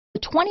The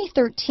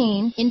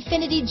 2013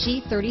 INFINITI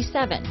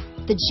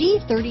G37. The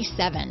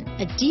G37,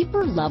 a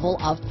deeper level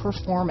of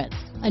performance,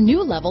 a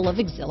new level of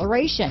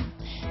exhilaration.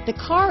 The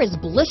car is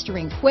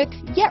blistering quick,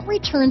 yet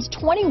returns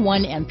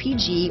 21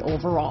 mpg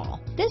overall.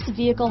 This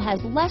vehicle has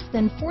less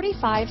than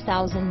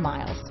 45,000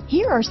 miles.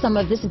 Here are some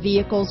of this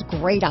vehicle's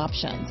great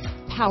options: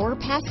 power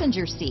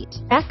passenger seat,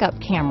 backup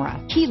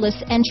camera,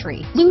 keyless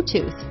entry,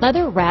 Bluetooth,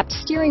 leather-wrapped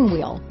steering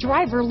wheel,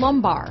 driver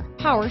lumbar,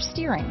 power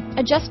steering,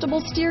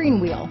 adjustable steering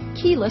wheel,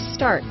 keyless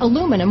start,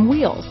 aluminum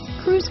wheels,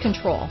 cruise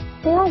control,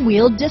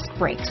 four-wheel disc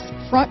brakes,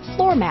 front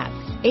floor mats,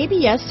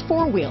 ABS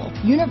four-wheel,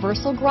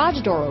 universal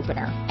garage door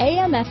opener,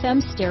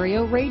 AM/FM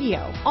stereo radio,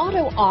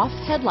 auto-off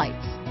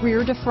headlights,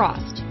 rear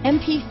defrost,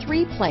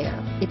 MP3 player.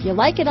 If you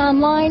like it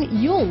online,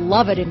 you'll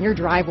love it in your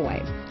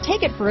driveway.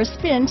 Take it for a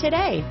spin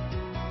today.